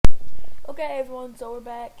Okay, everyone, so we're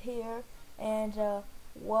back here, and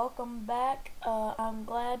welcome back. I'm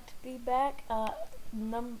glad to be back.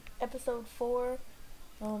 Episode 4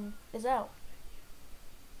 is out.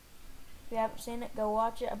 If you haven't seen it, go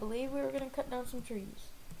watch it. I believe we were going to cut down some trees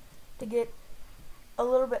to get a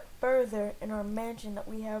little bit further in our mansion that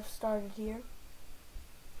we have started here.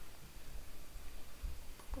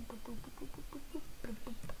 Let's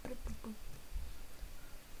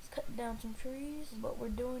cut down some trees is what we're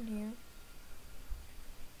doing here.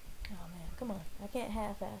 Oh man, come on. I can't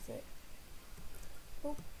half-ass it.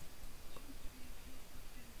 Boop.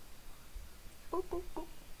 Boop, boop, boop.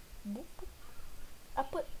 Boop, boop. I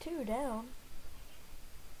put 2 down.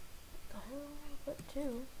 What the hell? I put 2.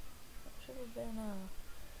 That should have been,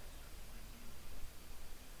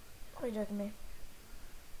 What are you joking me?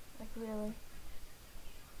 Like, really?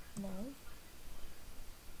 No.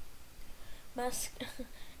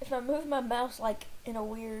 If I move my mouse, like, in a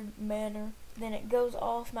weird manner, then it goes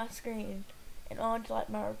off my screen and onto, like,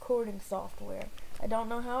 my recording software. I don't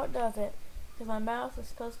know how it does it, because my mouse is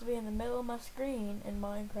supposed to be in the middle of my screen in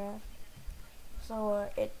Minecraft. So,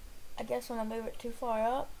 I guess when I move it too far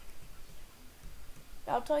up,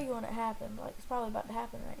 I'll tell you when it happened. Like, it's probably about to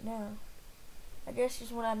happen right now. I guess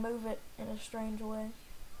just when I move it in a strange way,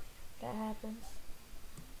 that happens.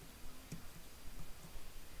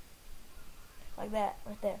 Like that,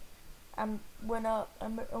 right there. I went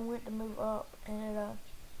to move up, and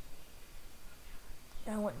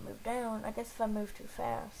I went to move down. I guess if I move too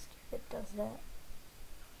fast, it does that.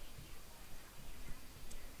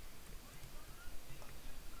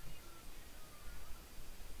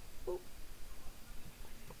 Oop.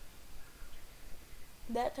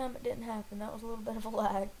 That time it didn't happen. That was a little bit of a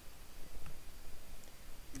lag.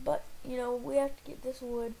 But, you know, we have to get this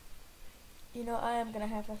wood. You know, I am gonna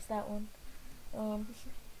half-ass that one.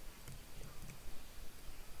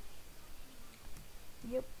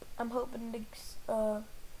 Yep, I'm hoping to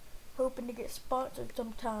get sponsored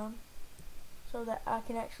sometime, so that I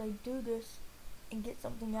can actually do this and get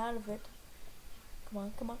something out of it. Come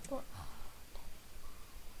on, come on, come on.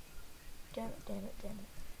 Damn it, damn it, damn it.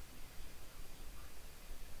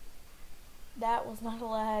 That was not a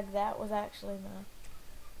lag, that was actually my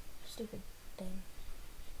stupid thing.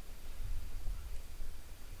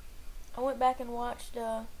 I went back and watched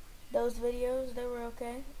those videos. They were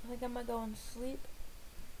okay. I think I might go and sleep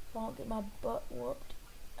so I don't get my butt whooped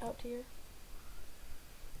out here.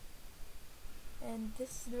 And this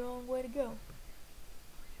is the wrong way to go.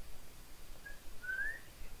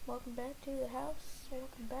 Welcome back to the house.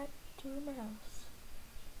 Welcome back to my house.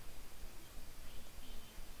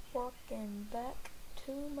 Walking back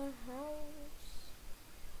to my house.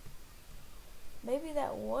 Maybe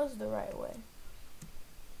that was the right way.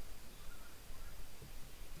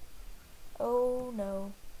 Oh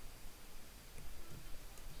no.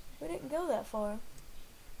 We didn't go that far.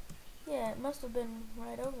 Yeah, it must have been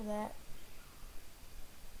right over that.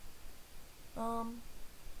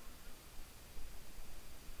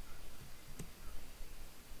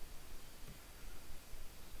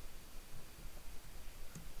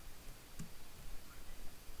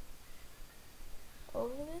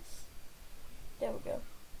 Over this? There we go.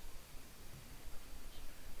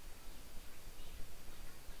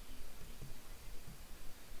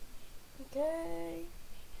 Okay.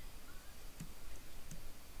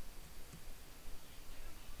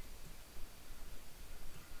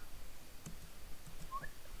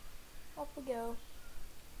 Off we go.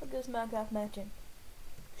 Look at this Minecraft mansion.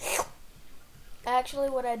 Actually,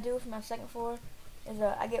 what I do for my second floor is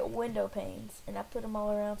I get window panes and I put them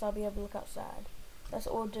all around so I'll be able to look outside. That's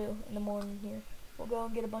what we'll do in the morning here. We'll go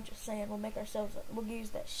and get a bunch of sand. We'll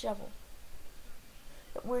use that shovel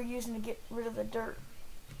that we're using to get rid of the dirt.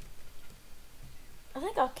 I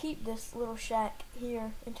think I'll keep this little shack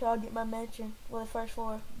here until I get my mansion with the first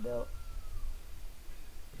floor built.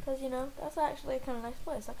 Because, you know, that's actually a kind of nice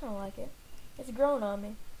place. I kind of like it. It's grown on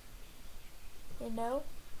me. You know?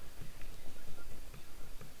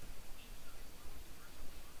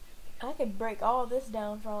 I could break all this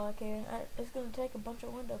down for all I care. It's going to take a bunch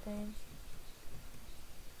of window panes.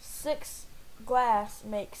 6 glass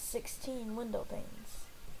makes 16 window panes.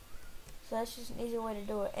 So that's just an easy way to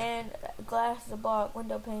do it. And glass is a block,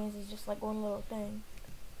 window panes is just like one little thing.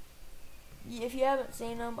 If you haven't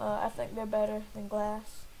seen them, I think they're better than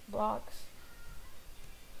glass blocks.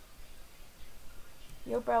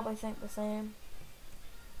 You'll probably think the same.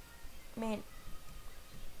 I mean,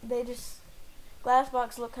 glass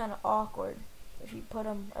blocks look kind of awkward if you put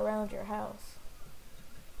them around your house.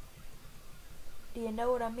 Do you know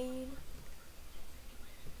what I mean?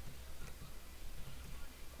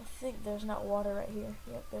 I think there's not water right here.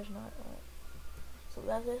 Yep, there's not. Alright. So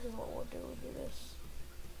this is what we'll do. We'll do this.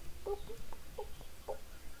 Boop, boop, boop,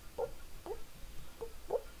 boop, boop,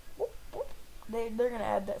 boop, boop, boop. They're gonna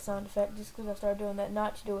add that sound effect just because I started doing that.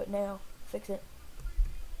 Not to do it now. Fix it.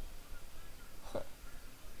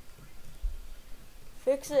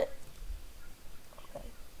 Fix it. Okay.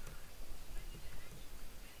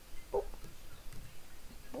 Boop.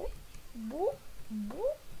 Boop. Boop.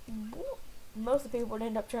 Boop. Boop. Most of the people would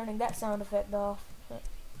end up turning that sound effect off.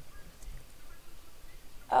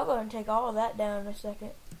 I'll go ahead and take all of that down in a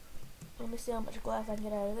second. Let me see how much glass I can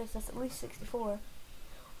get out of this. That's at least 64.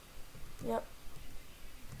 Yep.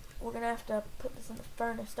 We're gonna have to put this in the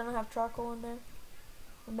furnace. Don't I have charcoal in there?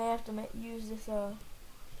 We may have to use this, Do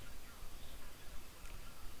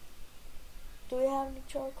we have any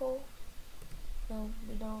charcoal? No,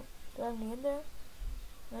 we don't. Do I have any in there?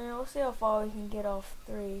 We'll see how far we can get off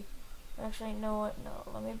 3. Actually, you know what? No,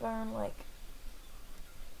 let me burn like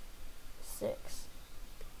 6.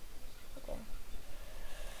 Okay.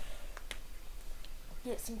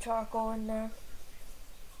 Get some charcoal in there.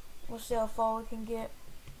 We'll see how far we can get.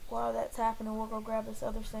 While that's happening, we'll go grab this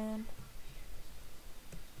other sand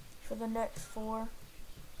for the next 4.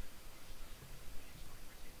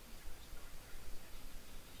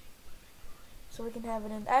 So we can have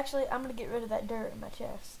it in. Actually, I'm going to get rid of that dirt in my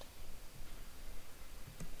chest.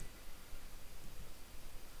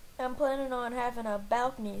 I'm planning on having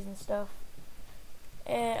balconies and stuff.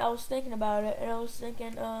 And I was thinking about it, and I was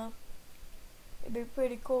thinking it'd be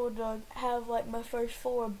pretty cool to have like my first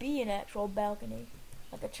floor be an actual balcony.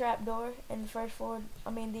 Like a trap door, and the first floor,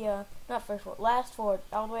 not first floor, last floor,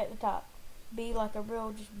 all the way at the top, be like a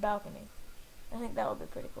real just balcony. I think that would be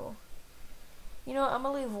pretty cool. You know what, I'm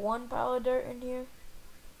going to leave 1 pile of dirt in here,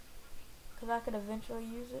 because I could eventually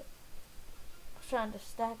use it. I was trying to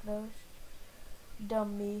stack those.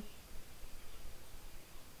 Dumb me.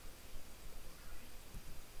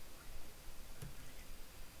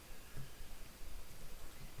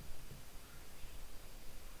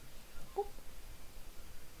 Boop.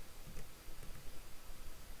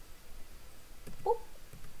 Boop.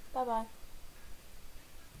 Bye-bye.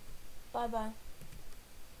 Bye-bye.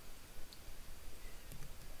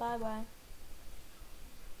 Bye-bye.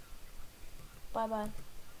 Bye-bye.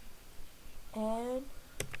 And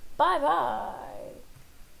bye-bye.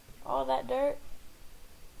 All that dirt,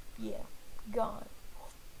 yeah, gone.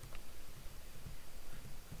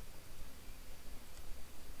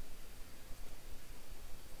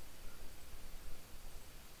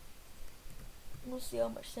 We'll see how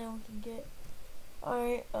much sand we can get.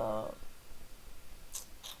 Alright, put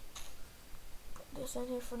this in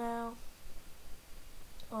here for now.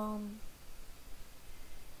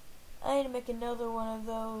 I need to make another one of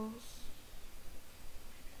those.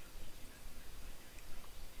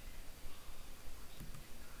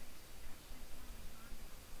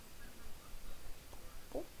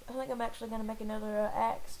 I think I'm actually going to make another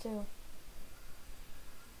axe too.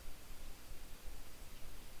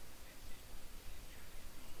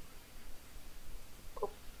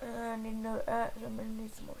 And I need another axe. I'm going to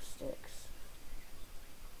need some more sticks.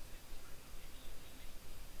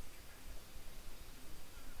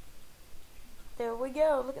 There we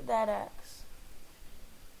go. Look at that axe.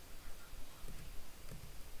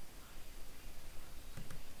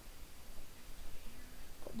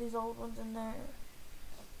 Put these old ones in there.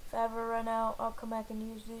 If I ever run out, I'll come back and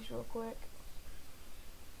use these real quick.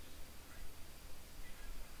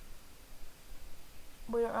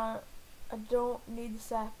 I don't need the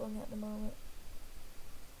sapling at the moment.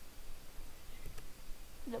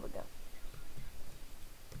 There we go.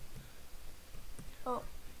 Oh,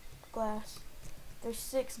 glass. There's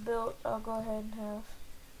 6 built. I'll go ahead and have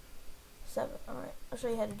 7. Alright, I'll show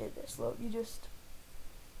you how to do this. Look, you just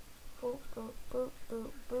boop, boop, boop,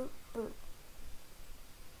 boop, boop, boop.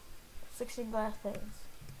 16 glass panes,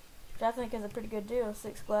 which I think is a pretty good deal.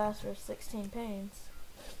 6 glass for 16 panes.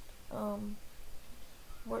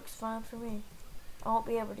 Works fine for me. I won't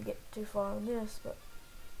be able to get too far on this, but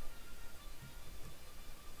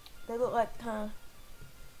they look like kind of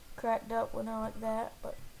cracked up when I like that,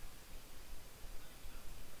 but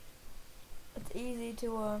it's easy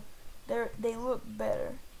to they look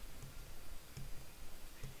better.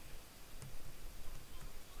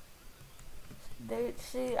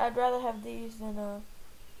 I'd rather have these than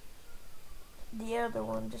the other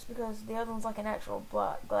one, just because the other one's like an actual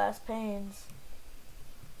glass panes.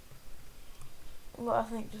 Well, I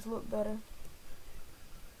think just look better.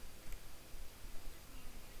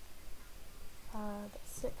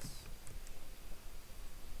 That's 6.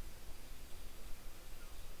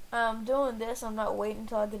 I'm doing this. I'm not waiting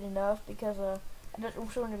until I get enough because I don't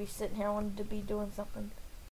want to be sitting here. I wanted to be doing something.